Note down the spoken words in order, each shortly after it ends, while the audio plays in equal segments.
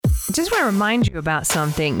Just want to remind you about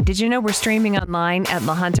something. Did you know we're streaming online at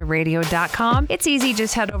LaHuntaRadio.com? It's easy.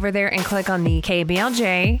 Just head over there and click on the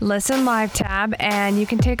KBLJ Listen Live tab, and you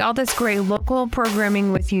can take all this great local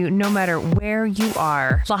programming with you no matter where you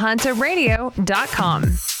are.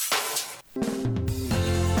 LaHuntaRadio.com.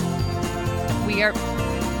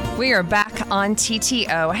 We are back on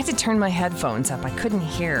TTO. I had to turn my headphones up. I couldn't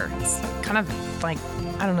hear. It's kind of like,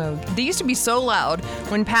 I don't know. They used to be so loud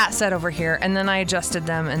when Pat said over here, and then I adjusted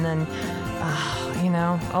them, and then,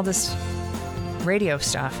 all this radio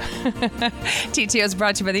stuff. TTO is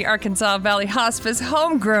brought to you by the Arkansas Valley Hospice,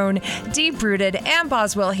 homegrown, deep-rooted, and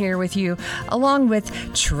Boswell here with you, along with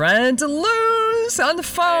Trent Loos on the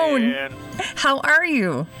phone. Hey, how are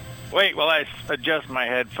you? Wait, while I adjust my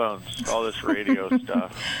headphones, all this radio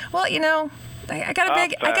stuff. Well, I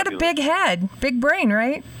got a big head, big brain,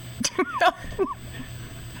 right?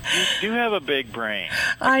 You do have a big brain.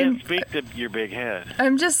 I can't speak to your big head.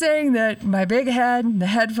 I'm just saying that my big head, the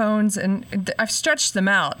headphones, and I've stretched them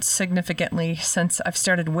out significantly since I've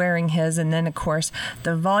started wearing his. And then, of course,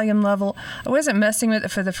 the volume level. I wasn't messing with it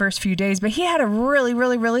for the first few days, but he had a really,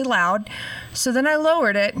 really, really loud. So then I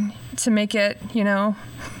lowered it to make it,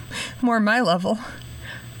 more my level.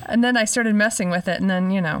 And then I started messing with it. And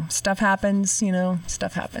then, stuff happens,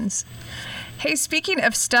 stuff happens. Hey, speaking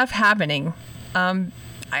of stuff happening,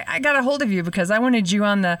 I got a hold of you because I wanted you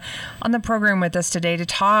on the program with us today to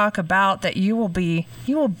talk about that you will be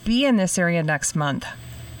in this area next month.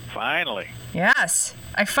 Finally. Yes.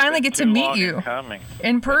 I finally get to meet you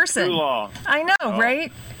in person. Too long. I know,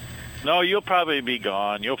 right? No, you'll probably be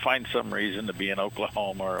gone. You'll find some reason to be in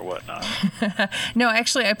Oklahoma or whatnot. No,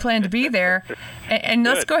 actually, I plan to be there. And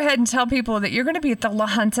let's go ahead and tell people that you're going to be at the La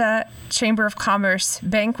Junta Chamber of Commerce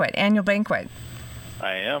annual banquet.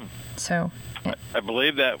 I am. So I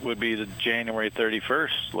believe that would be the January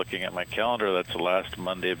 31st. Looking at my calendar, that's the last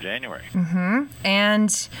Monday of January. Mm-hmm.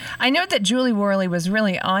 And I know that Julie Worley was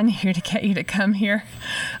really on here to get you to come here.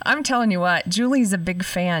 I'm telling you what, Julie's a big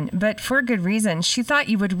fan, but for a good reason. She thought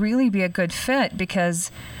you would really be a good fit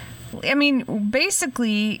because,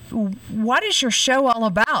 basically, what is your show all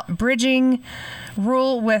about? Bridging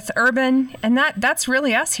rural with urban, and that's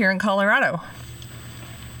really us here in Colorado.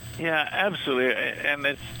 Yeah, absolutely. And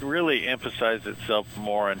it's really emphasized itself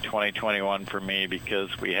more in 2021 for me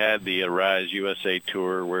because we had the Arise USA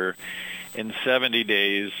tour where in 70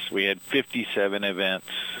 days we had 57 events,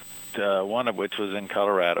 one of which was in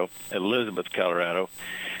Colorado, Elizabeth, Colorado,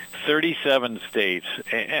 37 states.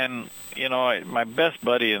 And, my best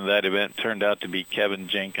buddy in that event turned out to be Kevin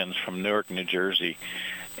Jenkins from Newark, New Jersey.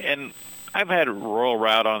 And I've had Rural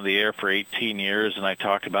Route on the air for 18 years, and I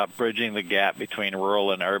talked about bridging the gap between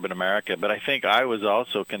rural and urban America, but I think I was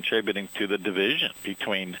also contributing to the division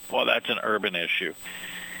between, that's an urban issue.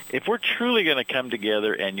 If we're truly going to come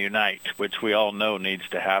together and unite, which we all know needs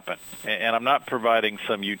to happen, and I'm not providing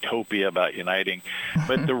some utopia about uniting,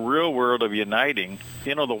 but the real world of uniting,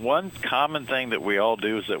 the one common thing that we all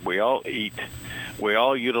do is that we all eat. We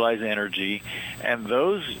all utilize energy, and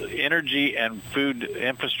those energy and food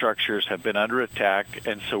infrastructures have been under attack,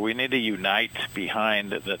 and so we need to unite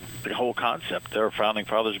behind the whole concept that our founding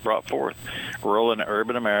fathers brought forth, rural and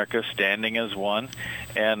urban America standing as one.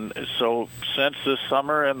 And so since this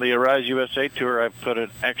summer and the Arise USA tour, I've put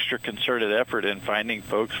an extra concerted effort in finding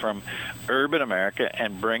folks from urban America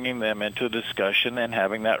and bringing them into discussion and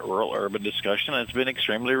having that rural-urban discussion. It's been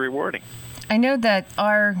extremely rewarding. I know that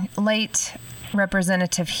our late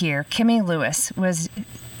representative here, Kimmy Lewis, was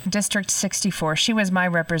District 64. She was my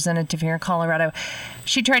representative here in Colorado.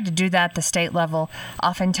 She tried to do that at the state level,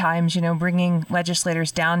 oftentimes, bringing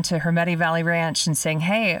legislators down to Hermeti Valley Ranch and saying,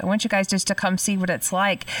 hey, I want you guys just to come see what it's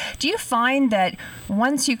like. Do you find that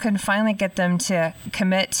once you can finally get them to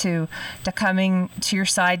commit to coming to your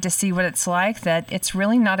side to see what it's like, that it's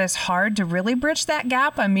really not as hard to really bridge that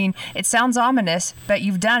gap? It sounds ominous, but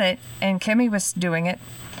you've done it, and Kimmy was doing it.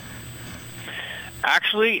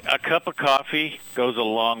 Actually, a cup of coffee goes a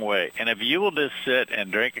long way. And if you will just sit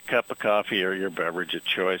and drink a cup of coffee or your beverage of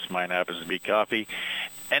choice, mine happens to be coffee,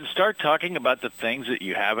 and start talking about the things that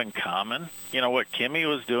you have in common, what Kimmy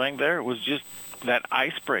was doing there was just that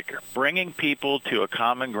icebreaker, bringing people to a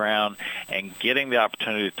common ground and getting the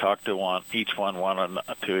opportunity to talk to one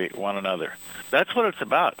another. That's what it's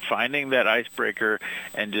about, finding that icebreaker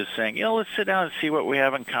and just saying, let's sit down and see what we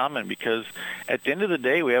have in common, because at the end of the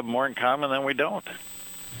day, we have more in common than we don't.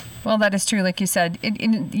 Well, that is true, like you said.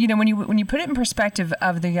 When you put it in perspective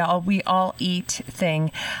of the we all eat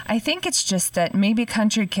thing, I think it's just that maybe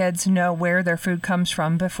country kids know where their food comes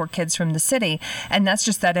from before kids from the city, and that's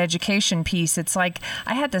just that education piece. It's like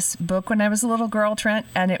I had this book when I was a little girl, Trent,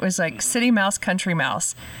 and it was like City Mouse, Country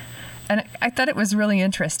Mouse. And I thought it was really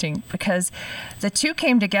interesting because the two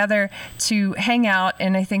came together to hang out.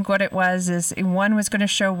 And I think what it was is one was going to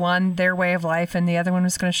show one their way of life and the other one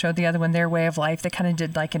was going to show the other one their way of life. They kind of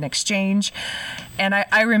did like an exchange. And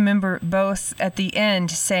I remember both at the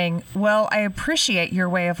end saying, well, I appreciate your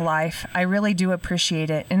way of life. I really do appreciate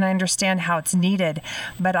it. And I understand how it's needed,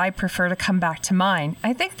 but I prefer to come back to mine.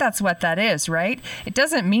 I think that's what that is, right? It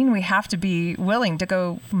doesn't mean we have to be willing to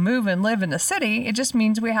go move and live in the city. It just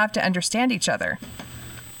means we have to understand each other.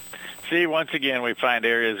 See, once again, we find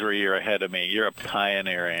areas where you're ahead of me. You're a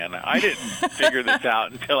pioneer, Anna. I didn't figure this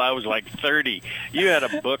out until I was like 30. You had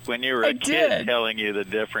a book when you were a kid telling you the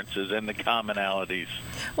differences and the commonalities.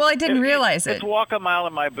 Well, I didn't realize it. It's walk a mile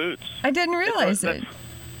in my boots. I didn't realize it.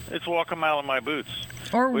 It's walk a mile in my boots.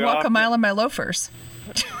 Or walk a mile in my loafers.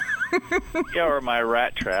 Yeah, or my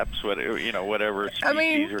rat traps, whatever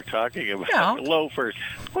species we're talking about. Yeah. Loafers.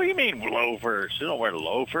 What do you mean loafers? You don't wear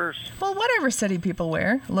loafers. Well, whatever city people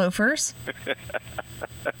wear. Loafers.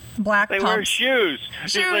 Black They pumps. wear shoes,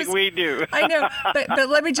 just like we do. I know, but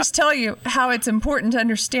let me just tell you how it's important to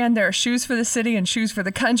understand there are shoes for the city and shoes for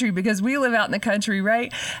the country because we live out in the country,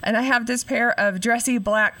 right? And I have this pair of dressy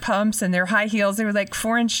black pumps and they're high heels. They were like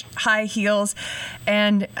 4-inch high heels.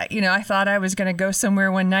 And, I thought I was going to go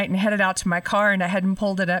somewhere one night and headed out to my car and I hadn't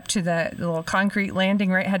pulled it up to the little concrete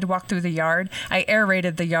landing, right? I had to walk through the yard. I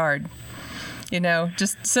aerated the yard.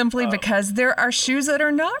 Just simply because there are shoes that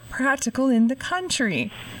are not practical in the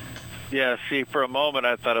country. Yeah, see, for a moment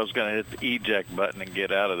I thought I was going to hit the eject button and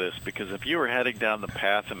get out of this because if you were heading down the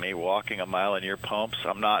path of me walking a mile in your pumps,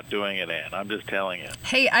 I'm not doing it, Ann. I'm just telling you.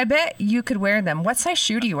 Hey, I bet you could wear them. What size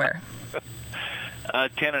shoe do you wear?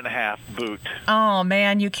 10.5 boot. Oh,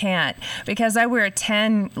 man, you can't. Because I wear a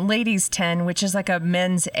 10, ladies 10, which is like a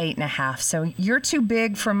men's 8.5. So you're too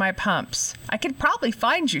big for my pumps. I could probably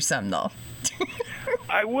find you some, though.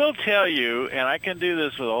 I will tell you, and I can do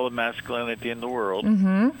this with all the masculinity in the world,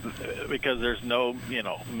 because there's no,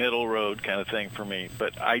 middle road kind of thing for me.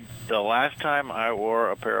 But the last time I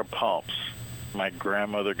wore a pair of pumps, my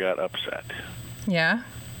grandmother got upset. Yeah?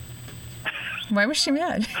 Why was she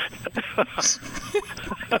mad?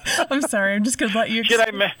 I'm sorry. I'm just going to let you... Should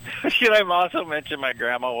I also mention my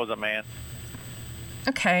grandma was a man?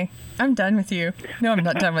 Okay. I'm done with you. No, I'm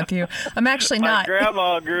not done with you. I'm actually not. My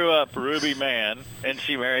grandma grew up Ruby Mann, and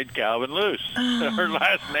she married Calvin Luce. Her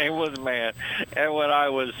last name was Mann. And when I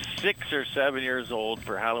was 6 or 7 years old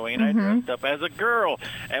for Halloween, I dressed up as a girl.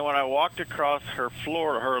 And when I walked across her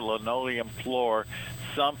floor, her linoleum floor,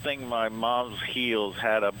 my mom's heels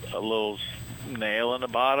had a little nail in the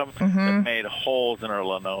bottom that made holes in her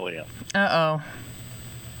linoleum. Uh-oh.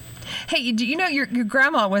 Hey, do you know your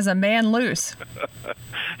grandma was a man loose?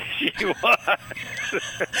 She was.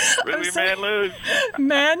 Really man loose.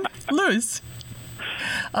 Man loose.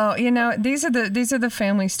 Oh, these are the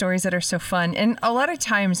family stories that are so fun. And a lot of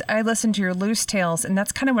times I listen to your loose tales, and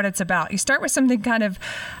that's kind of what it's about. You start with something kind of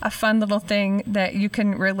a fun little thing that you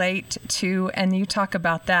can relate to, and you talk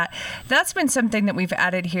about that. That's been something that we've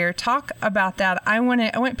added here. Talk about that. I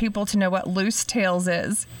want people to know what loose tales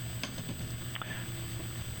is.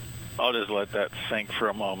 I'll just let that sink for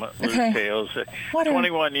a moment. Okay. Loose Tales.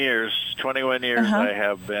 21 years I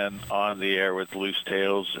have been on the air with Loose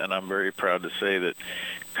Tales, and I'm very proud to say that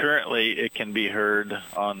currently it can be heard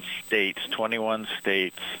on 21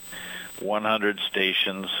 states, 100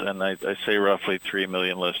 stations, and I say roughly 3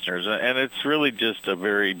 million listeners. And it's really just a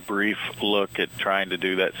very brief look at trying to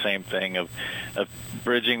do that same thing of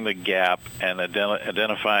bridging the gap and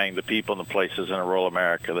identifying the people and the places in rural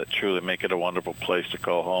America that truly make it a wonderful place to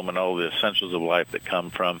call home, and all the essentials of life that come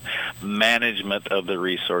from management of the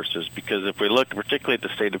resources. Because if we look particularly at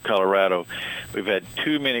the state of Colorado, we've had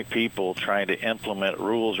too many people trying to implement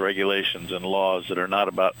rules, regulations, and laws that are not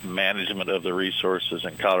about management of the resources,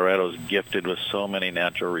 and Colorado is gifted with so many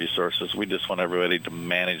natural resources. We just want everybody to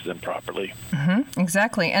manage them properly.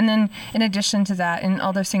 Exactly. And then in addition to that, and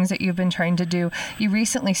all those things that you've been trying to do, you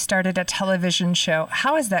recently started a television show.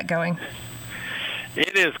 How is that going?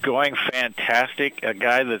 It is going fantastic. A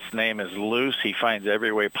guy that's name is Luce, he finds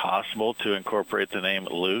every way possible to incorporate the name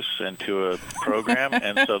Luce into a program.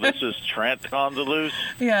 And so this is Trent on the Loose.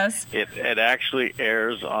 Yes. It actually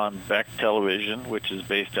airs on Beck Television, which is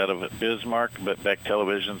based out of Bismarck, but Beck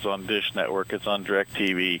Television's on Dish Network. It's on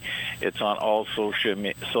DirecTV. It's on all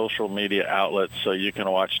social media outlets, so you can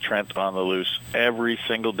watch Trent on the Loose every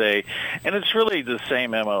single day. And it's really the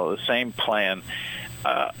same MO, the same plan.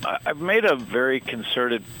 I've made a very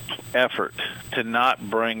concerted effort to not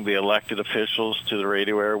bring the elected officials to the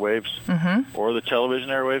radio airwaves or the television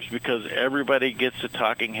airwaves, because everybody gets the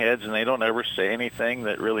talking heads and they don't ever say anything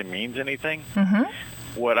that really means anything.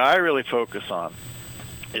 what I really focus on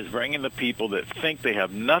is bringing the people that think they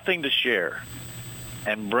have nothing to share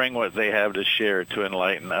and bring what they have to share to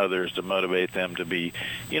enlighten others, to motivate them to be,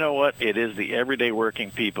 you know what, it is the everyday working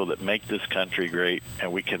people that make this country great,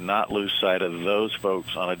 and we cannot lose sight of those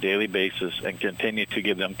folks on a daily basis and continue to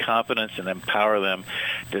give them confidence and empower them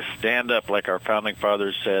to stand up like our founding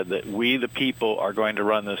fathers said, that we the people are going to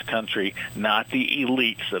run this country, not the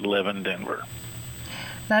elites that live in Denver.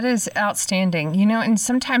 That is outstanding. You know, and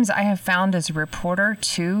sometimes I have found as a reporter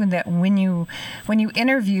too that when you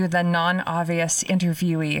interview the non-obvious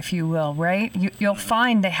interviewee, if you will, right, you'll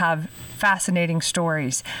find they have fascinating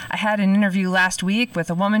stories. I had an interview last week with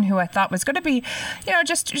a woman who I thought was going to be, you know,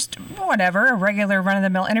 just whatever, a regular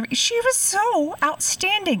run-of-the-mill interview. She was so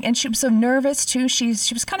outstanding, and she was so nervous too. She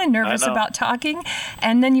was kind of nervous about talking,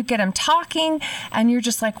 and then you get them talking, and you're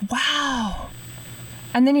just like, wow.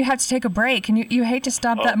 And then you have to take a break, and you hate to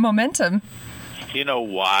stop that momentum. You know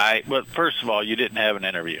why? Well, first of all, you didn't have an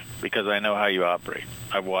interview because I know how you operate.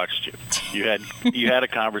 I've watched you. You had a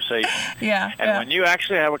conversation. Yeah. And when you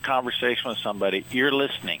actually have a conversation with somebody, you're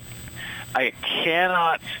listening. I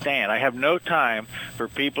cannot stand. I have no time for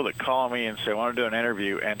people that call me and say, I want to do an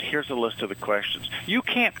interview, and here's a list of the questions. You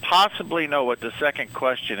can't possibly know what the second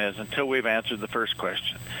question is until we've answered the first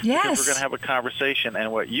question. Yes. Because we're going to have a conversation,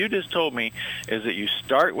 and what you just told me is that you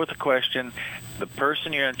start with a question, the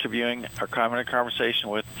person you're interviewing or having a conversation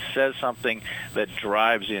with says something that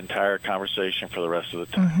drives the entire conversation for the rest of the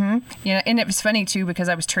time. Mm-hmm. Yeah, and it was funny, too, because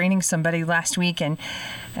I was training somebody last week, and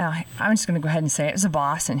I'm just going to go ahead and say it was a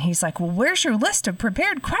boss, and he's like, well, where's your list of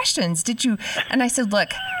prepared questions? Did you? And I said, look,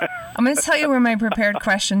 I'm going to tell you where my prepared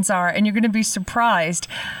questions are, and you're going to be surprised.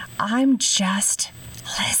 I'm just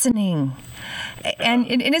listening. And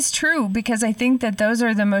it is true, because I think that those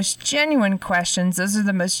are the most genuine questions. Those are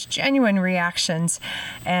the most genuine reactions.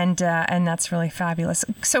 And that's really fabulous.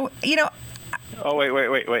 So, you know. Oh, wait.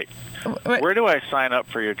 Where do I sign up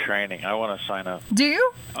for your training? I want to sign up. Do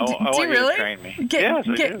you? I want you you really? to train me. Yes,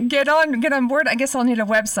 I do. Get on board. I guess I'll need a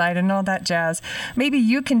website and all that jazz. Maybe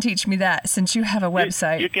you can teach me that since you have a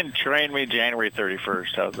website. You can train me January 31st.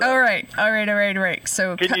 How's that? All right.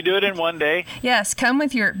 So can you do it in one day? Yes. Come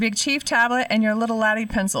with your Big Chief tablet and your little laddie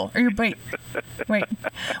pencil. Or your wait.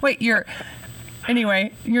 Your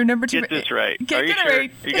number 2. Get this right. Are you sure?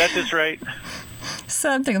 Right. You got this right?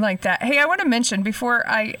 Something like that. Hey, I want to mention before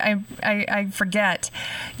I forget,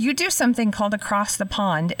 you do something called Across the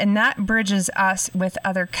Pond, and that bridges us with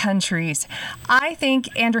other countries. I think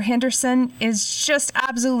Andrew Henderson is just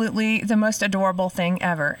absolutely the most adorable thing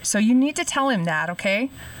ever. So you need to tell him that, okay?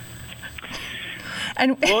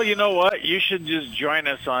 And well, you know what? You should just join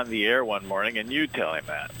us on the air one morning, and you tell him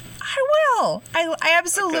that. I will. I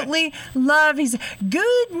absolutely love. He's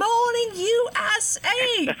good morning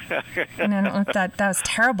USA. And I don't know if that was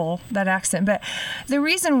terrible, that accent. But the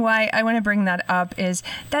reason why I want to bring that up is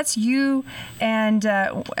that's you and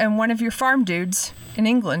one of your farm dudes in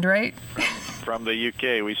England, right? From the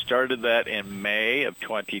UK. We started that in May of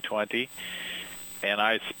 2020. And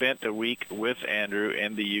I spent a week with Andrew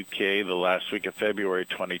in the UK the last week of February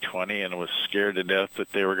 2020 and was scared to death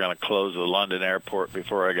that they were going to close the London airport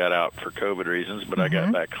before I got out for COVID reasons, but I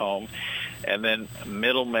got back home. And then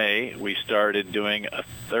middle May, we started doing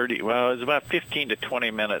it was about 15 to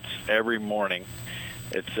 20 minutes every morning.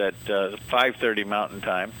 It's at 5:30 Mountain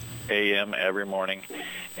Time, a.m. every morning.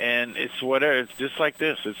 And it's just like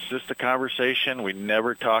this. It's just a conversation. We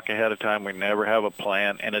never talk ahead of time. We never have a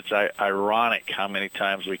plan. And it's ironic how many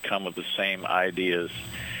times we come with the same ideas.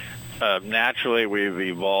 Naturally, we've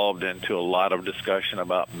evolved into a lot of discussion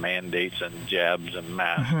about mandates and jabs and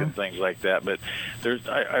masks and things like that. But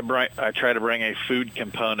I try to bring a food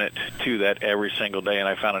component to that every single day. And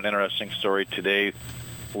I found an interesting story today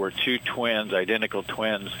where 2 twins, identical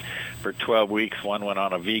twins, for 12 weeks, one went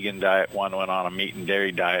on a vegan diet, one went on a meat and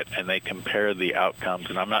dairy diet, and they compared the outcomes.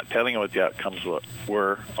 And I'm not telling you what the outcomes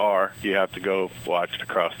are. You have to go watch it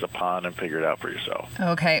Across the Pond and figure it out for yourself.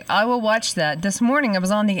 Okay, I will watch that. This morning I was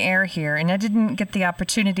on the air here, and I didn't get the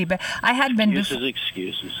opportunity, but I had been...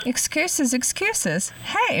 Excuses.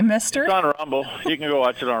 Hey, mister. It's on Rumble. You can go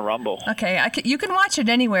watch it on Rumble. Okay, you can watch it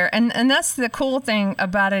anywhere, and that's the cool thing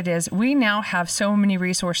about it is we now have so many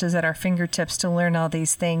resources at our fingertips to learn all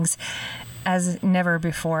these things as never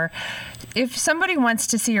before. If somebody wants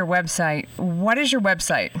to see your website, what is your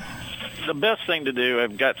website? The best thing to do,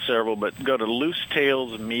 I've got several, but go to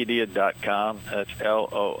loosetailsmedia.com. That's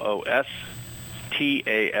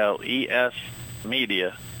LOOSTALES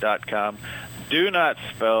media.com. Do not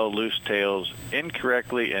spell Loose Tails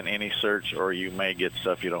incorrectly in any search, or you may get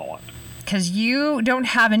stuff you don't want. because you don't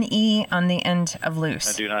have an E on the end of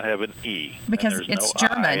loose. I do not have an E. Because and it's no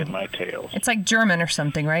German. I in my tails. It's like German or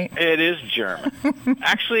something, right? It is German.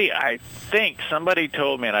 Actually, I think somebody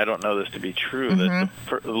told me, and I don't know this to be true, that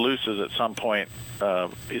the Luces at some point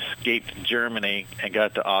escaped Germany and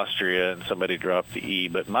got to Austria, and somebody dropped the E.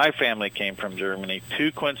 But my family came from Germany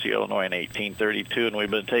to Quincy, Illinois in 1832, and we've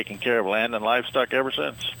been taking care of land and livestock ever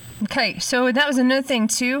since. Okay, so that was another thing,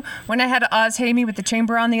 too. When I had Oz Hamey with the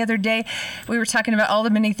chamber on the other day, we were talking about all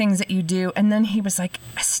the many things that you do, and then he was, like,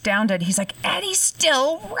 astounded. He's like, Eddie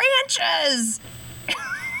still ranches!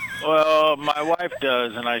 Well, my wife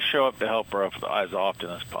does, and I show up to help her as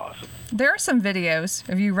often as possible. There are some videos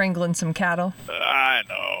of you wrangling some cattle. I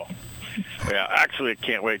know. Yeah, actually, I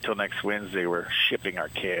can't wait till next Wednesday. We're shipping our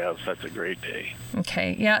calves. That's a great day.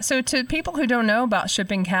 Okay, yeah. So to people who don't know about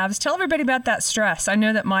shipping calves, tell everybody about that stress. I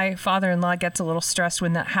know that my father-in-law gets a little stressed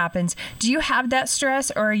when that happens. Do you have that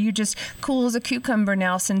stress, or are you just cool as a cucumber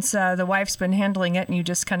now since the wife's been handling it and you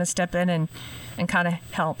just kind of step in and kind of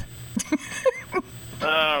help?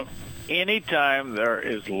 Anytime there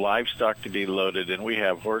is livestock to be loaded, and we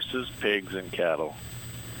have horses, pigs, and cattle,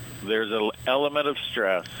 there's an element of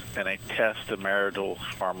stress and a test of marital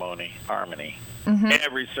harmony.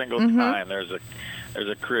 Every single time there's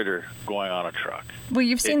a critter going on a truck. Well,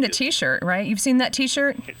 you've seen the T-shirt, right? You've seen that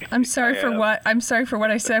T-shirt? I'm sorry for what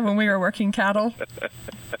I said when we were working cattle.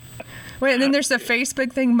 Wait, and then there's the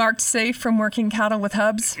Facebook thing marked safe from working cattle with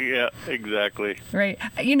hubs. Yeah, exactly. Right.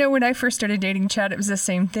 You know, when I first started dating Chad, it was the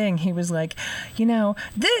same thing. He was like,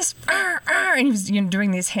 this, and he was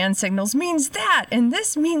doing these hand signals means that, and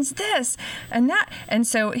this means this, and that. And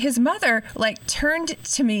so his mother, turned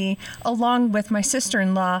to me along with my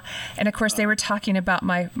sister-in-law, and of course they were talking about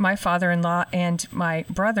my father-in-law and my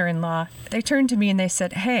brother-in-law. They turned to me and they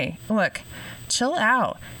said, hey, look, chill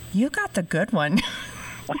out. You got the good one.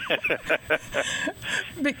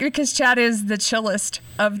 Because Chad is the chillest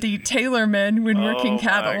of the Taylor men when working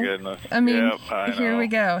cattle. My goodness. I mean, yep, here we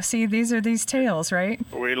go. See, these are these tales, right?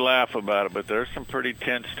 We laugh about it, but there's some pretty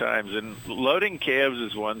tense times. And loading calves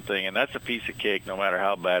is one thing, and that's a piece of cake no matter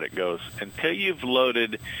how bad it goes. Until you've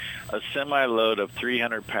loaded a semi-load of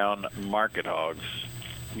 300-pound market hogs,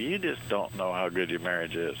 you just don't know how good your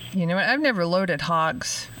marriage is. You know what? I've never loaded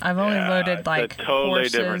hogs. I've only loaded it's a totally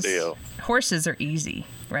horses. Different deal. Horses are easy,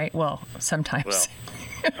 right? Well, sometimes.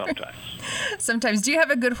 Well, sometimes. Sometimes. Do you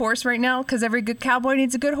have a good horse right now? Because every good cowboy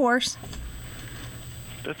needs a good horse.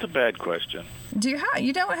 That's a bad question.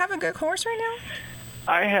 You don't have a good horse right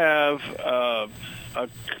now? I have a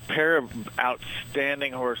pair of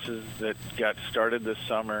outstanding horses that got started this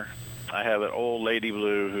summer. I have an old Lady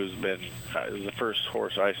Blue who's been the first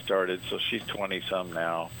horse I started, so she's 20-some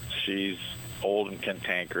now. She's old and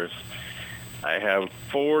cantankerous. I have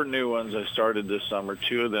 4 new ones I started this summer.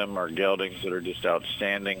 2 of them are geldings that are just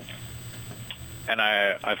outstanding. And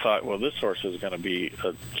I thought, well, this horse is going to be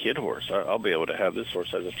a kid horse. I'll be able to have this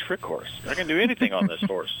horse as a trick horse. I can do anything on this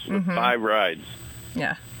horse with 5 rides.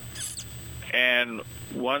 Yeah. And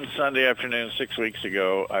one Sunday afternoon 6 weeks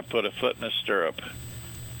ago, I put a foot in a stirrup,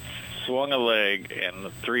 swung a leg,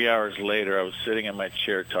 and 3 hours later I was sitting in my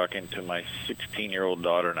chair talking to my 16-year-old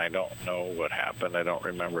daughter, and I don't know what happened. I don't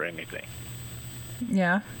remember anything.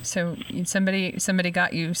 Yeah, so somebody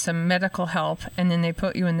got you some medical help, and then they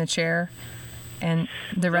put you in the chair, and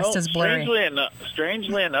the rest is blurry.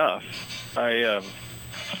 Strangely enough, I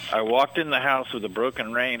walked in the house with a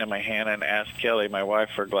broken rein in my hand and asked Kelly, my wife,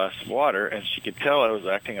 for a glass of water, and she could tell I was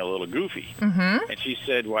acting a little goofy. And she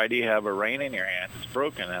said, why do you have a rein in your hand? It's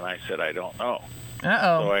broken. And I said, I don't know.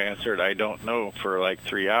 Uh-oh. So I answered, I don't know, for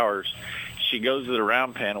 3 hours. She goes to the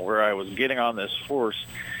round pen where I was getting on this horse,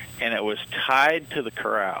 and it was tied to the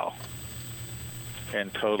corral,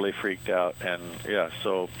 and totally freaked out. And, yeah,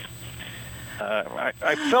 so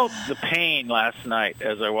I felt the pain last night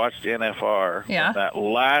as I watched NFR. Yeah. That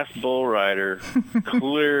last bull rider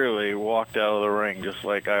clearly walked out of the ring just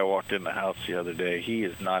like I walked in the house the other day. He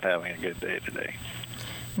is not having a good day today.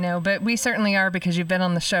 No, but we certainly are because you've been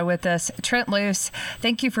on the show with us. Trent Loos,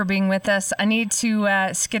 thank you for being with us. I need to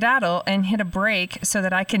skedaddle and hit a break so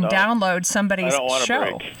that I can download somebody's show. I don't want to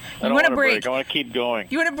break. I don't want to break. I want to keep going.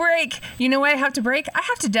 You want to break? You know why I have to break? I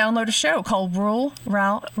have to download a show called Rural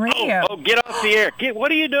Route Radio. Oh, get off the air. What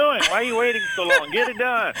are you doing? Why are you waiting so long? Get it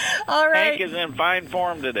done. All right. Hank is in fine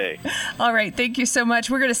form today. All right. Thank you so much.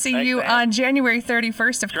 We're going to see you on January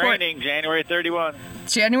 31st, of course. Training, January 31.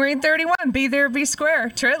 January 31. Be there, be square.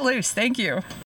 Trent Loos. Thank you.